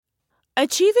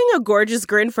Achieving a gorgeous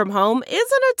grin from home isn't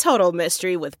a total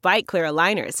mystery with Bite Clear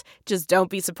aligners. Just don't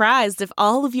be surprised if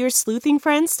all of your sleuthing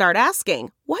friends start asking,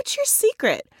 "What's your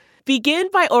secret?" Begin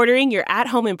by ordering your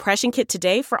at-home impression kit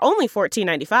today for only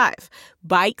 $14.95.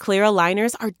 Bite Clear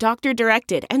aligners are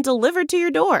doctor-directed and delivered to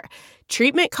your door.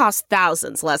 Treatment costs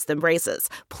thousands less than braces.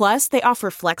 Plus, they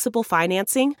offer flexible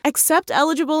financing, accept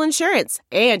eligible insurance,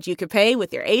 and you can pay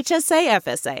with your HSA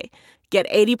FSA. Get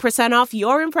 80% off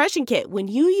your impression kit when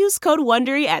you use code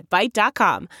WONDERY at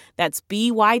Byte.com. That's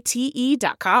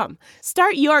BYTE.com.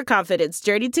 Start your confidence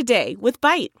journey today with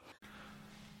Byte.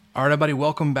 All right, everybody,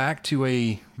 welcome back to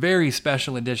a very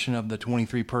special edition of the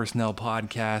 23 Personnel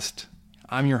Podcast.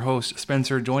 I'm your host,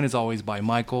 Spencer, joined as always by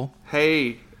Michael.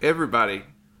 Hey, everybody.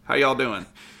 How y'all doing?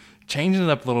 Changing it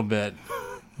up a little bit.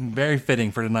 Very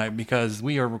fitting for tonight because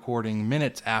we are recording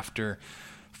minutes after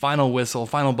final whistle,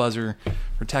 final buzzer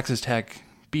for Texas Tech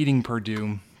beating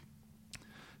Purdue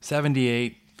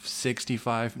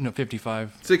 78-65, no,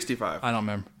 55. 65. I don't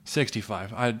remember.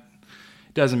 65. It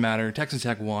doesn't matter. Texas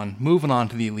Tech won. Moving on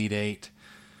to the Elite Eight.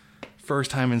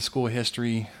 First time in school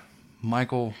history.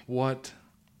 Michael, what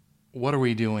are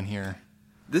we doing here?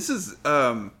 This is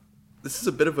a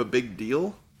bit of a big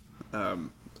deal.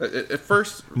 At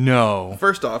first, no.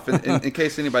 First off, in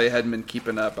case anybody hadn't been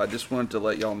keeping up, I just wanted to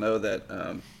let y'all know that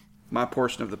my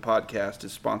portion of the podcast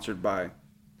is sponsored by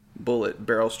Bullet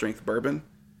Barrel Strength Bourbon,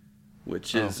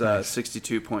 which is nice.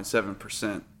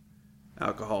 62.7%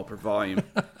 alcohol per volume.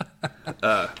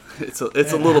 It's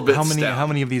a little bit stout. How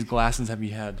many of these glasses have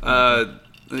you had?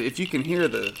 If you can hear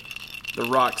the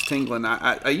rocks tingling,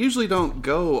 I usually don't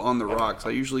go on the rocks.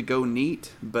 I usually go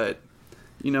neat, but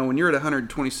you know, when you're at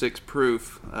 126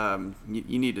 proof,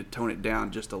 you need to tone it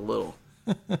down just a little.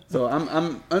 So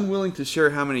I'm unwilling to share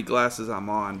how many glasses I'm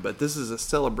on, but this is a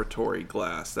celebratory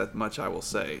glass. That much I will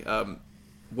say.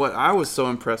 What I was so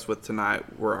impressed with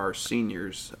tonight were our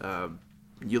seniors.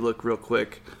 You look real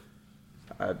quick.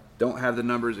 I don't have the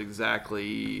numbers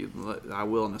exactly. I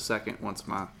will in a second once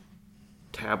my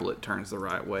tablet turns the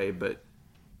right way. But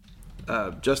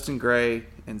Justin Gray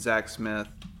and Zach Smith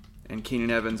and Keenan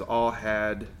Evans all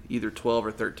had either 12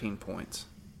 or 13 points.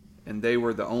 And they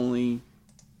were the only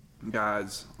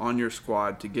guys on your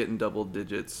squad to get in double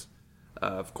digits.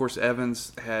 Of course,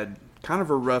 Evans had kind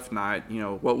of a rough night,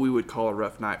 what we would call a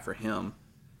rough night for him.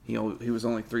 He was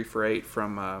only 3 for 8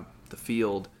 from the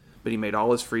field, but he made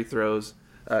all his free throws.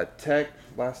 Tech,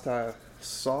 last I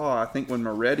saw, I think when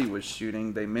Moretti was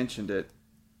shooting, they mentioned it,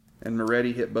 and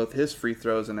Moretti hit both his free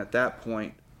throws, and at that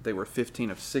point, they were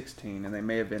 15 of 16, and they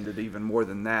may have ended even more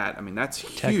than that. I mean, that's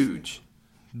huge.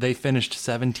 They finished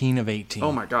 17 of 18.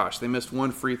 Oh, my gosh. They missed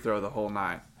one free throw the whole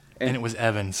night. And it was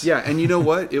Evans. Yeah, and you know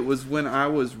what? It was when I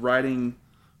was writing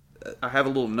 – I have a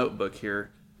little notebook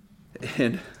here,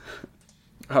 and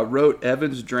I wrote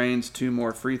Evans drains 2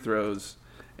 more free throws.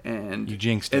 And you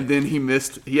jinxed it. And then he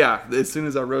missed – yeah, as soon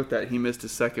as I wrote that, he missed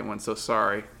his second one. So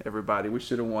sorry, everybody. We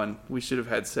should have won. We should have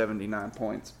had 79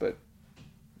 points. But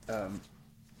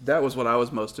that was what I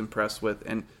was most impressed with.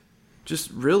 And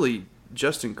just really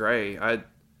Justin Gray, I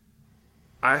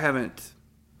haven't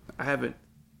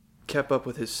kept up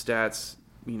with his stats,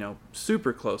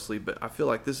 super closely, but I feel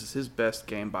like this is his best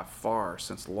game by far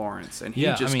since Lawrence. And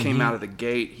he came out of the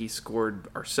gate. He scored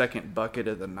our second bucket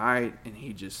of the night, and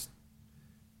he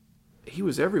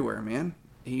was everywhere, man.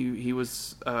 He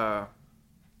was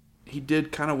he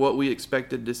did kind of what we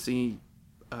expected to see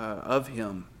of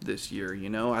him this year.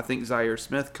 I think Zaire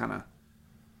Smith kind of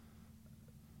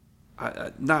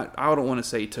I don't want to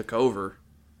say he took over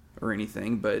or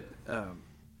anything, but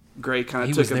Gray kind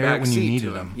of took a back seat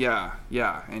to him. Yeah,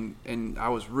 and I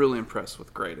was really impressed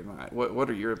with Gray tonight. What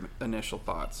are your initial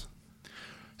thoughts?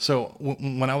 So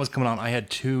when I was coming on, I had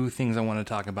 2 things I wanted to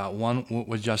talk about. One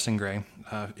was Justin Gray.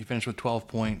 He finished with 12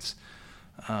 points,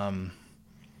 7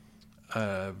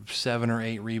 or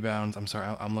 8 rebounds. I'm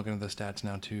sorry, I'm looking at the stats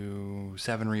now.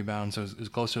 7 rebounds, so it was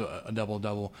close to a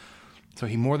double-double. So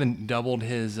he more than doubled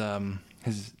his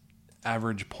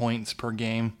average points per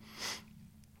game.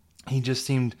 He just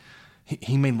seemed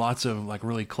he made lots of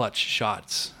really clutch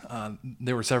shots.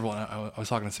 There were several. I was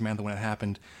talking to Samantha when it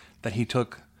happened that he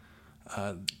took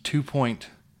 2-point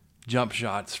jump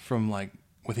shots from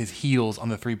with his heels on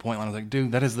the 3-point line. I was like,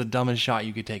 dude, that is the dumbest shot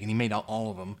you could take, and he made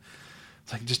all of them.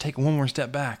 It's like, just take one more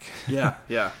step back.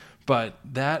 Yeah. But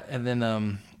that, and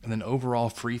then overall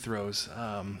free throws,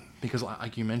 because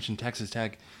like you mentioned, Texas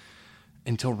Tech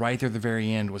until right there at the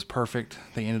very end was perfect.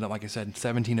 They ended up, like I said,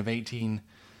 17 of 18.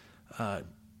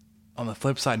 On the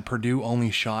flip side, Purdue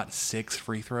only shot 6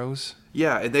 free throws.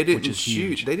 Yeah, and they didn't shoot.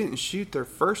 Huge. They didn't shoot their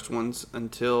first ones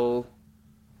until,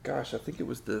 I think it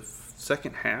was the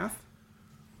second half.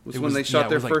 Was when they shot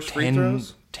their first free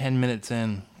throws? 10 minutes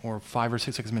in, or 5 or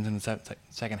 6 minutes in the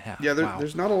second half. Yeah, Wow.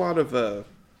 there's not a lot of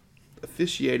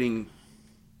officiating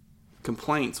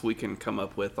complaints we can come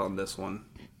up with on this one.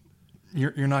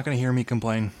 You're not going to hear me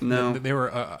complain. No. There were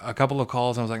a couple of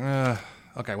calls, and I was like,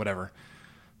 okay, whatever.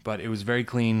 But it was very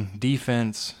clean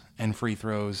defense and free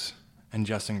throws and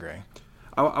Justin Gray.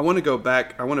 I want to go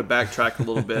back. I want to backtrack a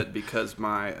little bit because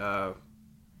my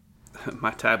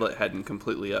my tablet hadn't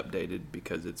completely updated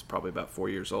because it's probably about 4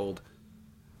 years old.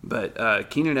 But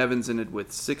Keenan Evans ended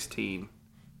with 16.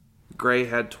 Gray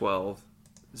had 12.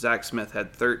 Zach Smith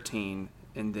had 13.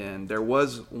 And then there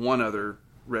was one other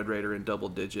Red Raider in double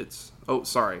digits. Oh,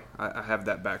 sorry. I have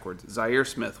that backwards. Zaire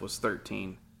Smith was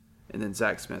 13. And then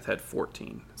Zach Smith had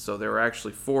 14. So there were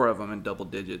actually 4 of them in double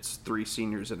digits, 3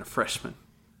 seniors and a freshman.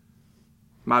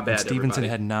 My bad, and Stevenson everybody.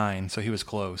 had 9, so he was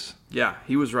close. Yeah,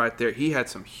 he was right there. He had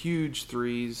some huge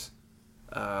threes.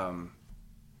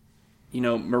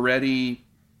 Moretti,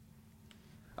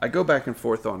 I go back and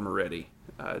forth on Moretti.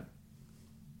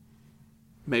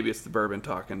 Maybe it's the bourbon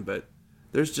talking, but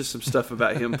there's just some stuff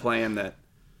about him playing that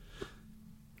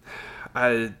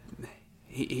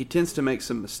he tends to make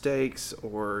some mistakes,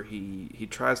 or he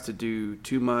tries to do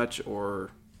too much,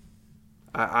 or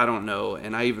I don't know.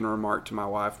 And I even remarked to my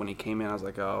wife when he came in, I was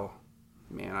like, oh,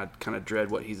 man, I kind of dread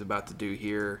what he's about to do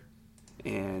here.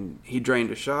 And he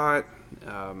drained a shot.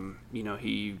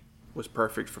 He was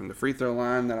perfect from the free throw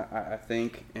line, that I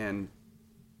think. And,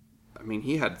 I mean,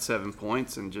 he had 7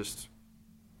 points and just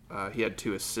he had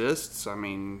 2 assists. I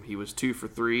mean, he was 2 for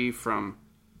 3 from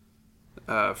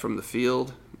the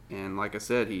field. And like I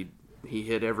said, he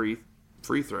hit every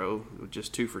free throw,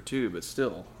 just 2 for 2, but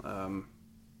still.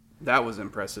 That was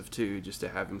impressive, too, just to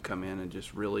have him come in and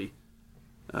just really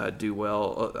do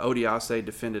well. Odiase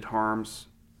defended Harms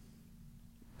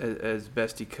as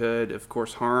best he could. Of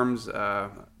course, Harms,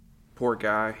 poor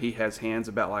guy, he has hands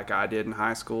about like I did in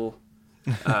high school.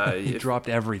 He dropped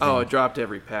everything. Oh, it dropped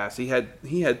every pass. He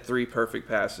had 3 perfect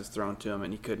passes thrown to him,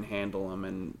 and he couldn't handle them.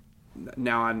 And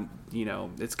now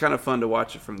it's kind of fun to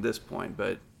watch it from this point,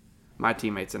 but my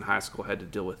teammates in high school had to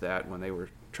deal with that when they were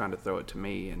trying to throw it to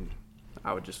me, and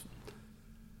I would just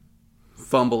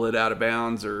fumble it out of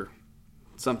bounds or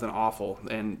something awful.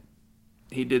 And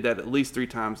he did that at least 3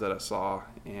 times that I saw.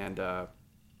 And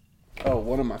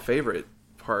one of my favorite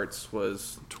parts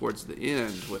was towards the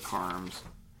end with Harms.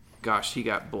 Gosh, he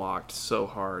got blocked so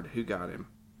hard. Who got him?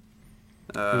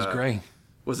 It was Gray.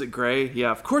 Was it Gray?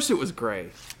 Yeah, of course it was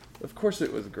Gray. Of course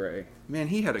it was Gray. Man,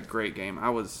 he had a great game.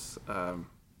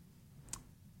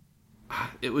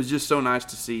 It was just so nice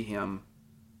to see him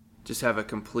just have a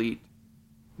complete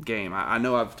game. I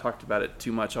know I've talked about it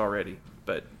too much already,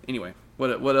 but anyway,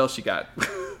 what else you got?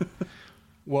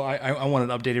 Well, I wanted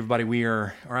to update everybody. We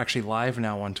are actually live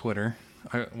now on Twitter.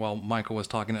 While Michael was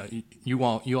talking, you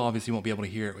obviously won't be able to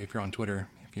hear it if you're on Twitter,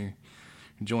 if you're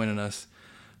joining us.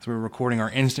 So we're recording our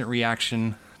instant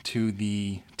reaction to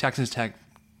the Texas Tech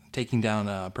taking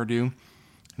down Purdue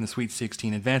in the Sweet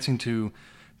 16, advancing to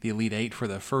the Elite Eight for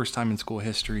the first time in school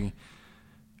history.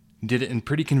 Did it in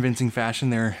pretty convincing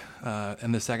fashion there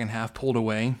in the second half, pulled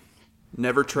away.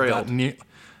 Never trailed.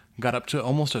 Got up to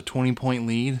almost a 20-point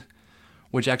lead,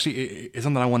 which actually is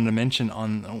something I wanted to mention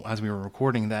as we were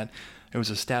recording. That it was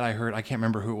a stat I heard. I can't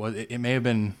remember who it was. It may have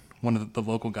been one of the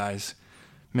local guys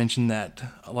mentioned that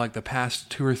like the past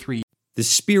 2 or 3 years. The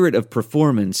spirit of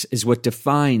performance is what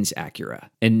defines Acura.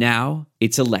 And now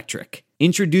it's electric.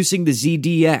 Introducing the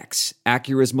ZDX,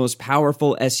 Acura's most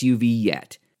powerful SUV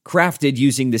yet. Crafted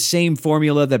using the same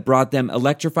formula that brought them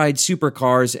electrified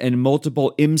supercars and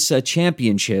multiple IMSA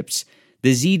championships,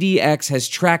 the ZDX has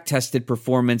track-tested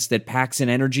performance that packs an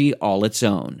energy all its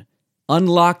own.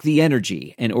 Unlock the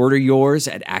energy and order yours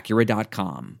at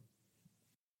Acura.com.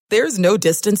 There's no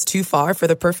distance too far for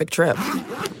the perfect trip.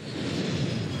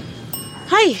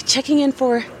 Hi, checking in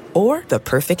for... Or the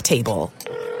perfect table.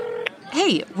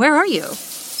 Hey, where are you?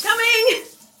 Coming!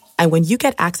 And when you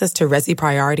get access to Resi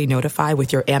Priority Notify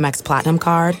with your Amex Platinum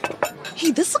card...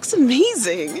 Hey, this looks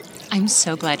amazing. I'm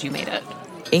so glad you made it.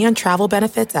 And travel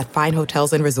benefits at fine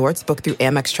hotels and resorts booked through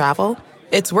Amex Travel,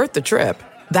 it's worth the trip.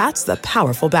 That's the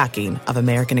powerful backing of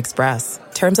American Express.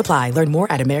 Terms apply. Learn more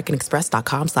at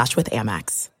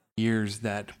americanexpress.com/withAmex. Years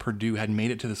that Purdue had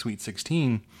made it to the Sweet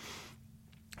 16,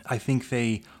 I think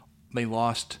they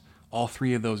lost all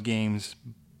 3 of those games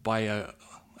by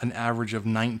an average of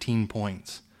 19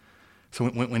 points. So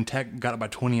when Tech got up by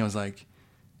 20, I was like,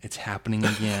 it's happening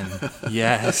again.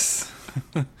 Yes.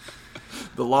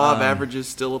 The law of averages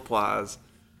still applies.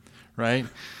 Right?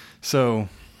 So,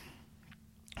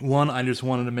 one, I just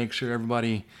wanted to make sure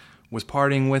everybody was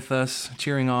partying with us,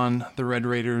 cheering on the Red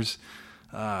Raiders.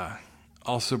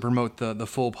 Also promote the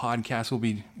full podcast. We'll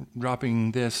be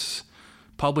dropping this,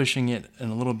 publishing it in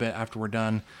a little bit after we're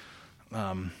done.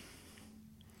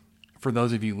 For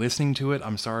those of you listening to it,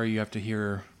 I'm sorry you have to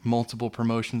hear multiple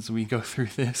promotions as we go through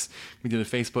this. We did a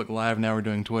Facebook Live, now we're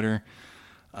doing Twitter.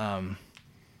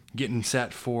 Getting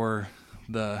set for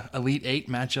the Elite Eight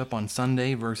matchup on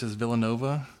Sunday versus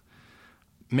Villanova.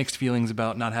 Mixed feelings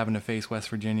about not having to face West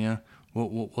Virginia.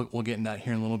 We'll get in that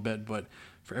here in a little bit, but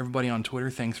for everybody on Twitter,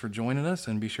 thanks for joining us,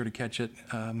 and be sure to catch it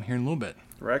here in a little bit.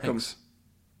 Thanks.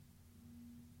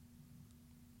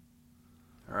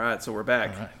 All right, so we're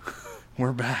back. All right.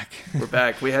 We're back. We're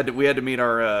back. We had to meet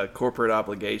our corporate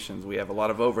obligations. We have a lot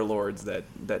of overlords that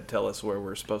tell us where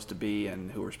we're supposed to be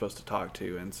and who we're supposed to talk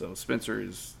to, and so Spencer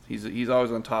he's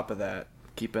always on top of that,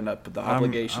 keeping up with the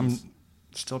obligations. I'm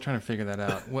still trying to figure that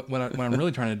out. What I'm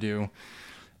really trying to do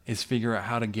is figure out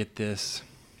how to get this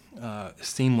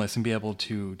seamless and be able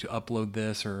to upload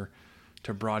this or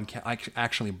to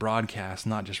actually broadcast,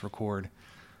 not just record,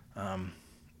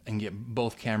 and get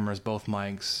both cameras, both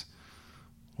mics.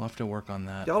 We'll have to work on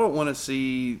that. Y'all don't want to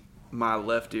see my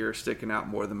left ear sticking out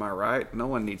more than my right. No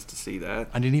one needs to see that.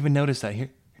 I didn't even notice that.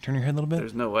 Here, turn your head a little bit.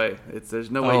 There's no way.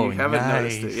 There's no way you haven't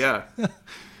noticed it. Yeah.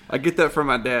 I get that from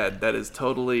my dad. That is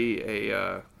totally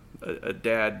a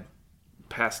dad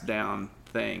passed down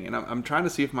thing. And I'm trying to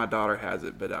see if my daughter has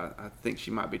it, but I think she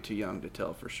might be too young to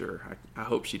tell for sure. I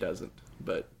hope she doesn't,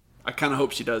 but I kind of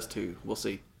hope she does too. We'll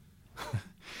see.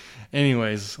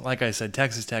 Anyways, like I said,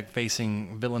 Texas Tech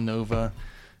facing Villanova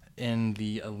in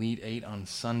the Elite Eight on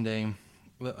Sunday.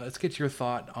 Let's get your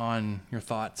thoughts on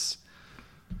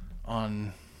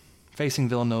facing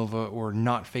Villanova or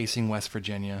not facing West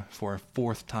Virginia for a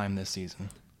fourth time this season.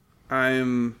 I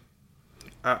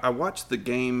watched the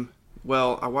game.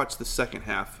 Well, I watched the second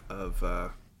half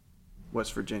of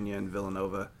West Virginia and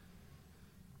Villanova.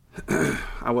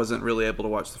 I wasn't really able to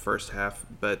watch the first half,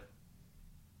 but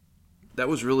that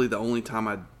was really the only time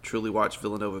I truly watched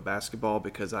Villanova basketball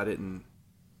because I didn't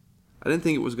think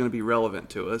it was going to be relevant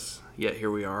to us, yet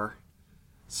here we are.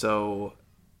 So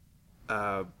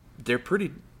they're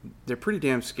pretty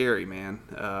damn scary,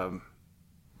 man.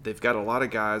 They've got a lot of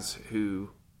guys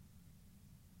who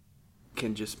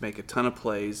can just make a ton of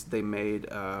plays. They made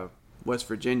West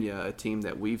Virginia a team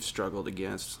that we've struggled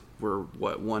against. We're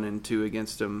 1-2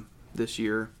 against them this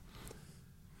year.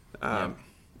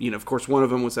 Of course, one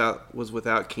of them was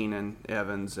without Keenan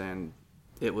Evans, and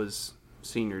it was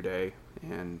senior day,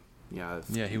 and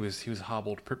he was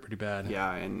hobbled pretty bad.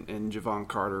 Yeah, and Javon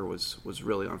Carter was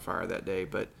really on fire that day.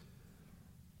 But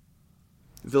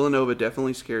Villanova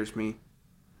definitely scares me.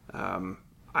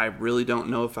 I really don't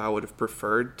know if I would have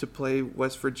preferred to play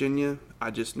West Virginia.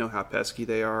 I just know how pesky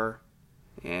they are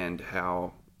and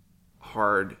how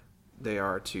hard they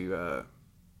are to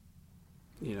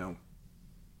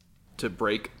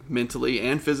break mentally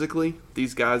and physically.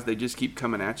 These guys, they just keep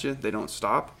coming at you. They don't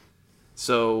stop.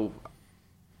 So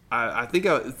I think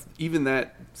even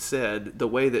that said, the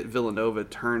way that Villanova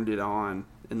turned it on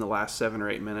in the last 7 or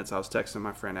 8 minutes, I was texting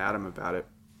my friend Adam about it.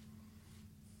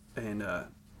 And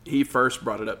he first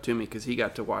brought it up to me because he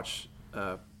got to watch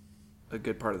a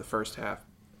good part of the first half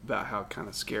about how kind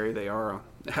of scary they are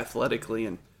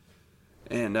athletically.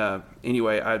 And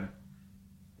anyway,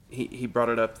 he brought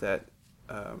it up that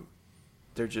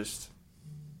they just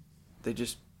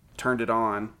turned it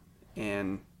on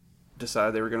and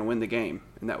decided they were going to win the game,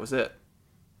 and that was it.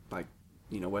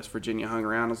 West Virginia hung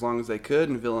around as long as they could,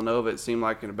 and Villanova, it seemed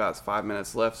like in about 5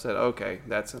 minutes left, said, "Okay,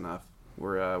 that's enough.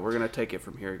 We're going to take it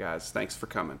from here, guys. Thanks for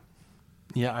coming."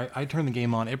 Yeah, I turned the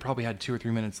game on. It probably had 2 or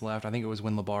 3 minutes left. I think it was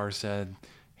when LeBar said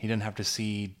he didn't have to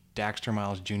see Daxter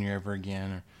Miles Jr. ever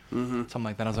again, or something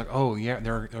like that. I was like, "Oh yeah,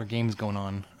 there are games going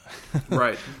on."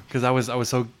 Right. Because I was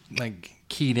so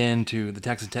keyed into the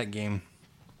Texas Tech game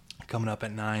coming up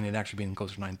at 9. It actually being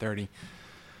closer to 9:30.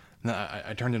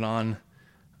 I turned it on,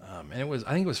 and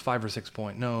I think it was 5 or 6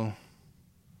 point. No,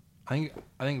 I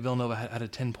think Villanova had a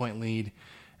 10-point lead,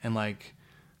 and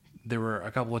there were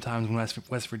a couple of times when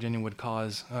West Virginia would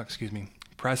press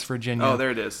Virginia. Oh,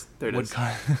 there it is.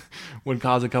 Would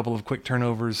cause a couple of quick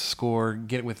turnovers, score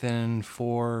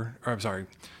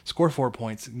 4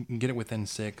 points, get it within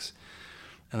 6,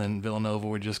 and then Villanova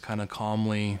would just kind of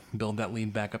calmly build that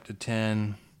lead back up to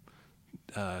 10,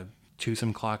 chew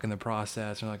some clock in the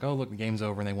process, and like, oh look, the game's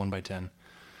over, and they won by 10.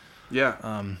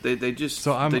 Yeah, they just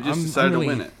decided to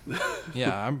win it.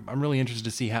 Yeah, I'm really interested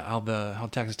to see how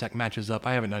Texas Tech matches up.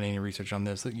 I haven't done any research on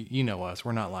this. You know us,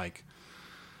 we're not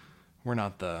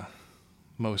the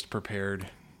most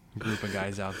prepared group of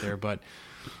guys out there. But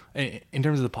in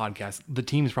terms of the podcast, the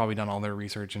team's probably done all their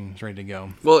research and is ready to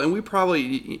go. Well, and we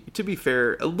probably, to be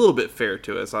fair, a little bit fair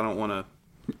to us. I don't want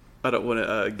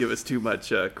to give us too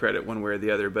much credit one way or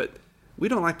the other, but we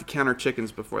don't like to count our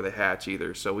chickens before they hatch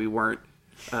either. So we weren't,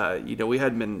 we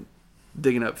hadn't been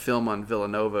digging up film on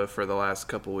Villanova for the last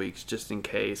couple weeks just in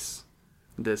case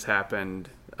this happened.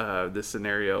 This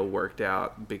scenario worked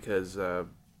out because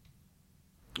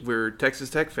we're Texas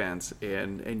Tech fans,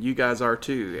 and you guys are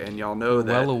too, and y'all know We're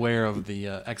that. well aware of the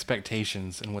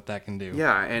expectations and what that can do.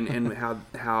 Yeah, and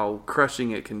how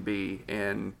crushing it can be.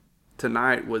 And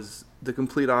tonight was the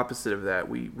complete opposite of that.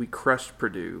 We crushed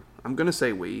Purdue. I'm gonna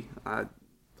say we.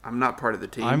 I'm not part of the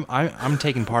team. I'm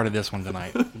taking part of this one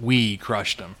tonight. We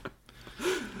crushed them.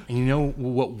 And you know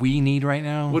what we need right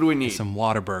now? What do we need? Some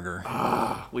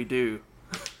Whataburger. We do.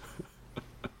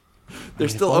 They're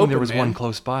If still only open. there was man. one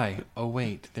close by. Oh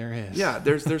wait, there is. Yeah,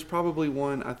 there's probably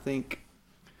one. I think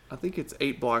it's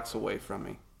 8 blocks away from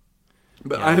me.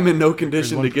 But Yeah, I am in no there's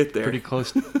condition one to get there. Pretty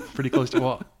close to.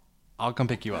 Well, I'll come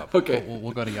pick you up. Okay.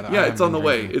 We'll go together. Yeah, I it's haven't on the been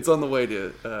way. drinking. It's on the way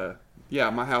to.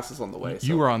 My house is on the way. So.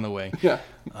 You were on the way. Yeah.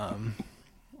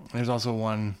 There's also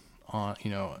one on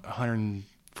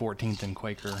 114th and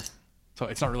Quaker. So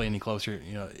it's not really any closer.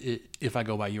 If I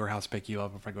go by your house, pick you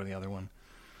up. If I go to the other one,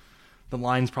 the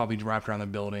line's probably wrapped around the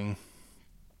building.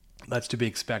 That's to be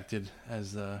expected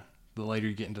as the later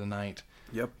you get into the night.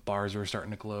 Yep. Bars are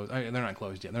starting to close. They're not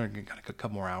closed yet. They're got a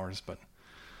couple more hours, but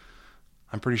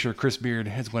I'm pretty sure Chris Beard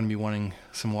is going to be wanting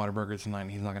some Whataburger tonight.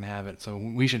 And he's not going to have it, so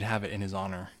we should have it in his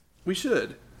honor. We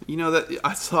should. You know that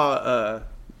I saw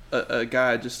a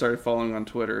guy I just started following on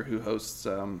Twitter who hosts.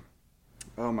 Oh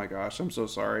my gosh, I'm so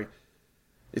sorry.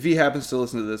 If he happens to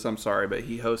listen to this, I'm sorry, but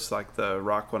he hosts like the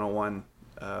Rock 101,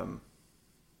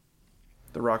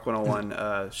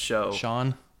 show.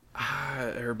 Sean?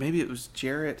 Or maybe it was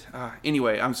Jarrett.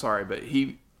 Anyway, I'm sorry, but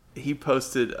he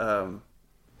posted. I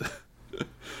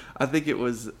think it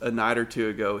was a night or two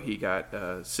ago. He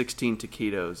got 16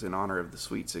 taquitos in honor of the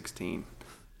Sweet 16.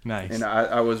 Nice. And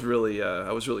I was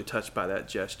really touched by that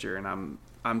gesture, and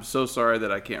I'm so sorry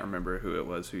that I can't remember who it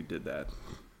was who did that.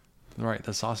 Right,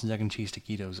 the sausage, egg, and cheese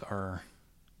taquitos are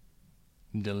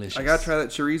delicious. I gotta try that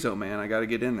chorizo, man. I gotta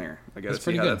get in there. I gotta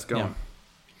see how that's going.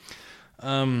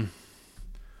 Yeah.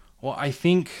 Well, I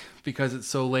think because it's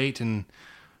so late and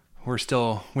we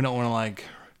don't want to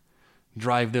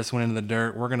drive this one into the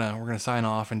dirt. We're gonna sign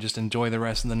off and just enjoy the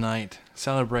rest of the night.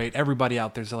 Celebrate, everybody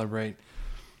out there, celebrate.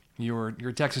 Your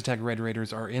Texas Tech Red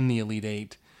Raiders are in the Elite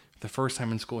Eight, the first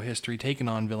time in school history, taking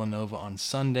on Villanova on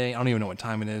Sunday. I don't even know what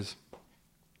time it is.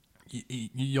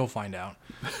 You'll find out.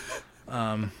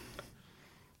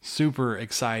 Super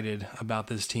excited about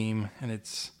this team and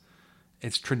its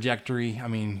trajectory. I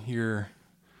mean, you're,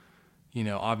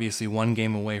 obviously one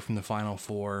game away from the Final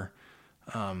Four.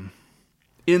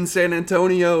 In San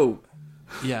Antonio.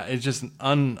 Yeah, it's just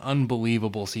an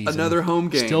unbelievable season. Another home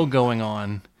game. Still going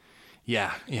on.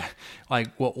 Yeah.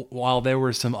 While there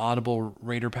were some audible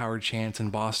Raider-powered chants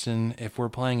in Boston, if we're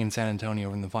playing in San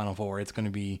Antonio in the Final Four, it's going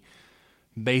to be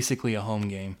basically a home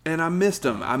game. And I missed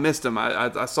him.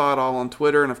 I saw it all on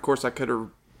Twitter, and of course I could have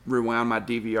rewound my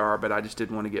DVR, but I just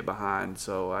didn't want to get behind.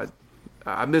 So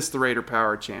I missed the Raider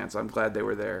power chance. I'm glad they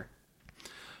were there.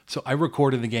 So I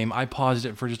recorded the game. I paused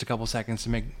it for just a couple seconds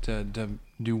to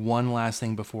do one last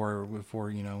thing before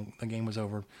the game was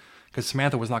over, because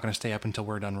Samantha was not going to stay up until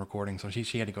we're done recording, so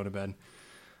she had to go to bed.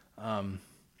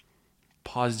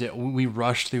 Paused it. We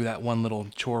rushed through that one little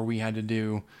chore we had to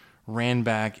do. Ran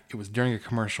back. It was during a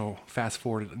commercial. Fast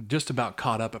forwarded, just about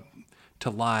caught up to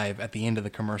live at the end of the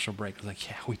commercial break. I was like,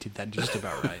 yeah, we did that just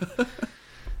about right.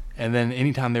 And then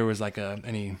anytime there was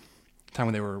any time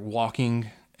when they were walking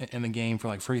in the game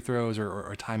for free throws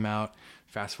or timeout,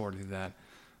 fast forward through that.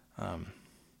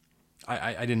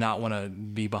 I did not want to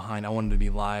be behind. I wanted to be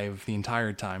live the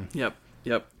entire time. Yep.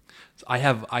 So I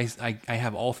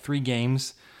have all 3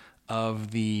 games of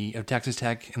Texas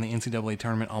Tech in the NCAA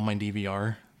tournament on my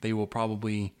DVR. They will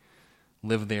probably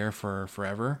live there for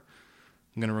forever.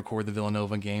 I'm going to record the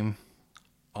Villanova game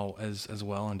as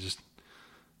well and just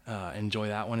enjoy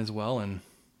that one as well and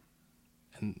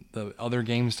the other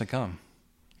games to come.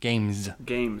 Games,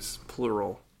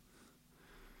 plural.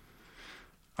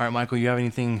 All right, Michael, you have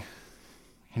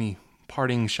any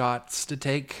parting shots to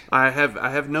take? I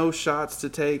have no shots to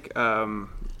take.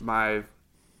 My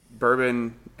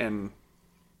bourbon and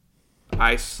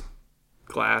ice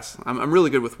glass. I'm really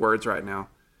good with words right now.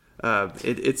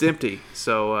 It's empty.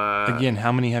 So again,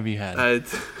 how many have you had?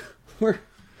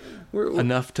 We're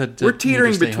enough to we're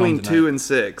teetering stay home between 2 and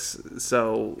 6.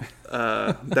 So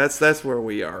that's where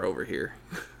we are over here.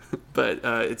 But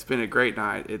it's been a great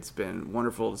night. It's been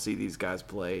wonderful to see these guys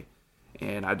play.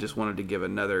 And I just wanted to give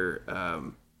another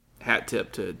hat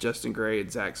tip to Justin Gray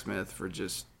and Zach Smith for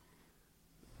just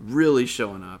really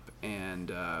showing up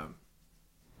and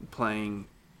playing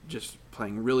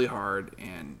really hard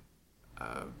and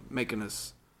making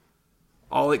us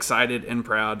all excited and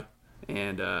proud.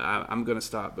 And I'm going to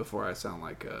stop before I sound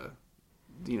like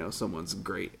someone's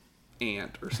great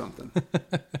aunt or something.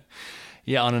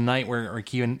 Yeah, on a night where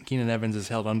Keenan Evans is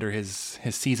held under his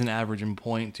season average in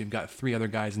points, you've got three other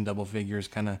guys in double figures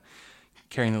kind of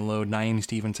carrying the load. Naeem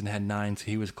Stevenson had 9, so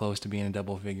he was close to being in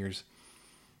double figures.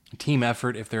 Team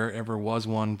effort, if there ever was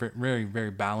one, very, very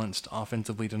balanced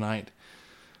offensively tonight.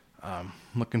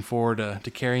 Looking forward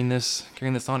to carrying this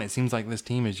on. It seems like this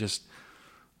team is just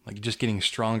getting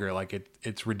stronger. Like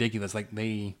it's ridiculous. Like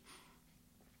I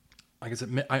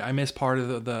said, I missed part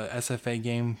of the SFA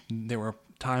game. There were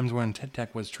times when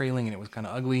Tech was trailing and it was kind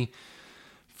of ugly.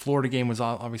 Florida game was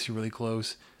obviously really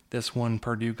close. This one,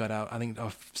 Purdue got out. I think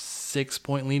a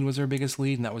 6-point lead was their biggest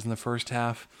lead, and that was in the first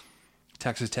half.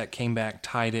 Texas Tech came back,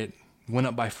 tied it, went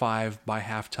up by 5 by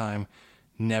halftime,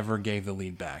 never gave the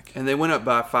lead back. And they went up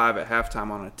by 5 at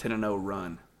halftime on a 10-0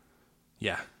 run.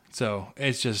 Yeah, so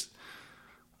it's just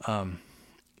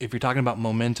if you're talking about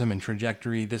momentum and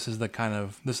trajectory, this is the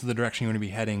direction you're going to be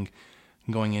heading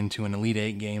going into an Elite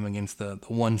 8 game against the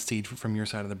 1 seed from your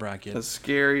side of the bracket. A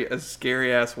scary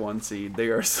ass 1 seed. They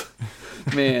are,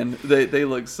 man. They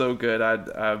look so good.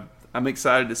 I'm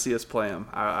excited to see us play them.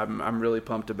 I'm really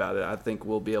pumped about it. I think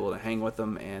we'll be able to hang with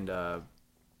them, and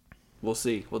we'll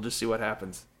see. We'll just see what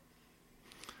happens.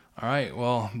 All right.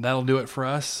 Well, that'll do it for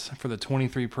us for the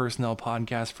 23 Personnel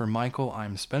Podcast. For Michael,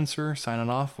 I'm Spencer signing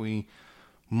off. We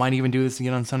might even do this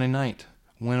again on Sunday night,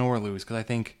 win or lose, because I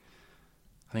think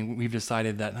we've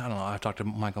decided that, I don't know, I've talked to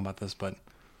Michael about this, but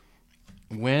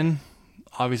win,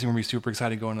 obviously we're going to be super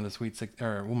excited going to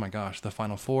the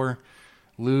Final Four.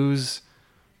 Lose,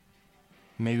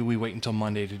 maybe we wait until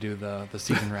Monday to do the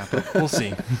season wrap-up. We'll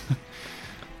see.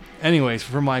 Anyways,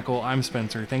 for Michael, I'm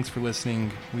Spencer. Thanks for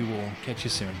listening. We will catch you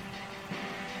soon.